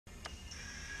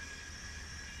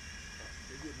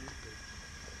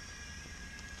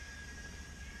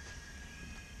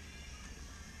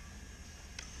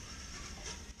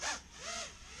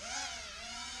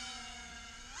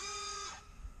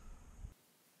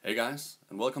Hey guys,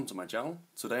 and welcome to my channel.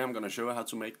 Today I'm gonna show you how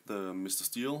to make the Mr.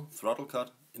 Steele throttle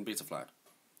cut in Betaflight.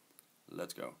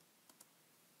 Let's go.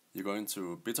 You go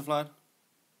into Betaflight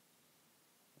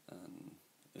and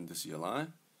in the CLI,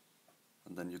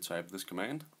 and then you type this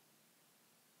command.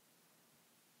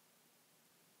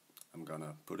 I'm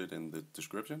gonna put it in the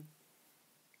description.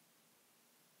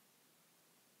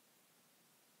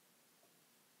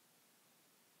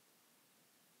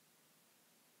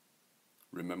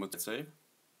 Remember to save.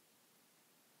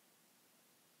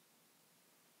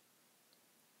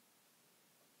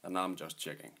 And now I'm just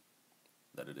checking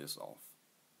that it is off.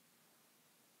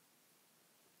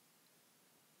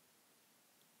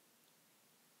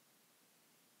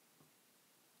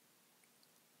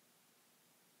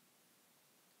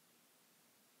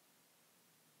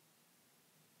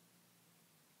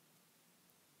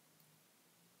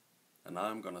 And now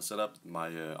I'm gonna set up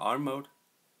my ARM mode,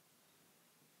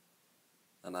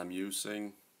 and I'm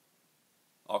using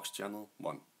aux channel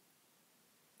 1.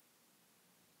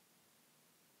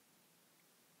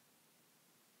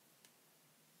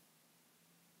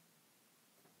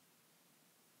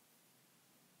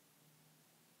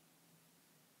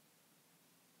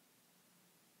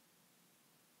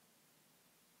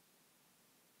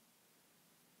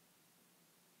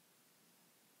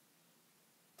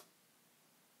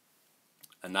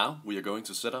 And now we are going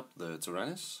to set up the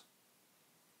Taranis.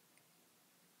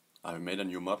 I have made a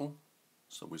new model,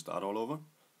 so we start all over.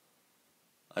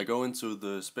 I go into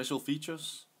the special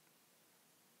features,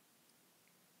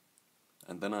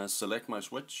 and then I select my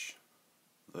switch.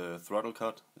 The throttle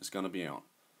cut is gonna be on.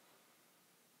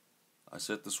 I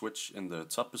set the switch in the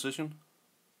top position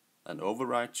and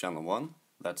override channel 1,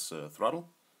 that's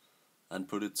throttle, and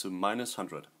put it to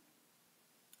 -100.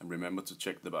 And remember to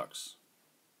check the box.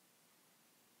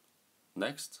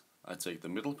 Next, I take the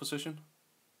middle position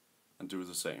and do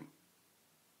the same.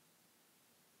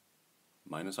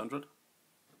 -100.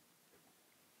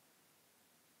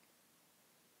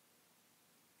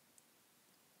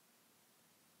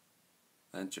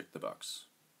 And check the box.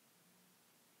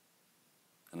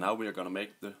 And now we are going to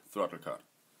make the throttle cut.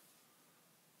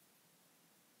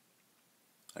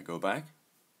 I go back,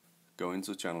 go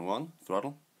into channel 1,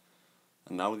 throttle,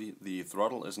 and now the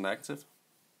throttle isn't active.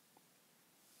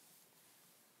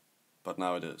 But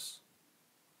now it is.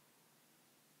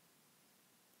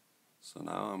 So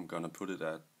now I'm gonna put it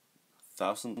at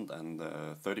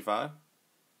 1035.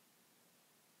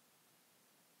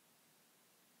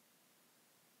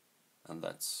 And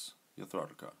that's your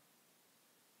throttle cut.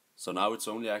 So now it's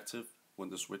only active when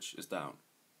the switch is down.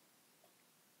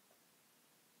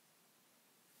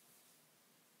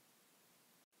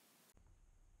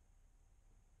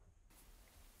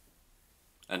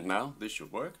 And now this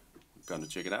should work. I'm gonna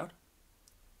check it out.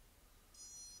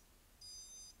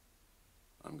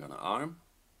 I'm gonna arm,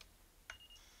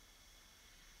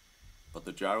 but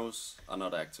the gyros are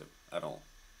not active at all.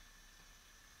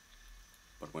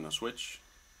 But when I switch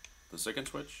the second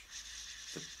switch,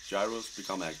 the gyros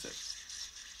become active.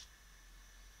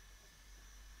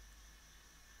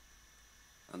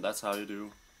 And that's how you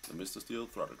do the Mr. Steele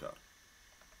throttle cut.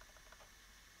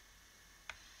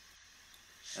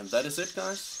 And that is it,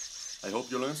 guys. I hope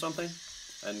you learned something,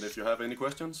 and if you have any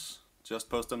questions, just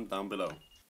post them down below.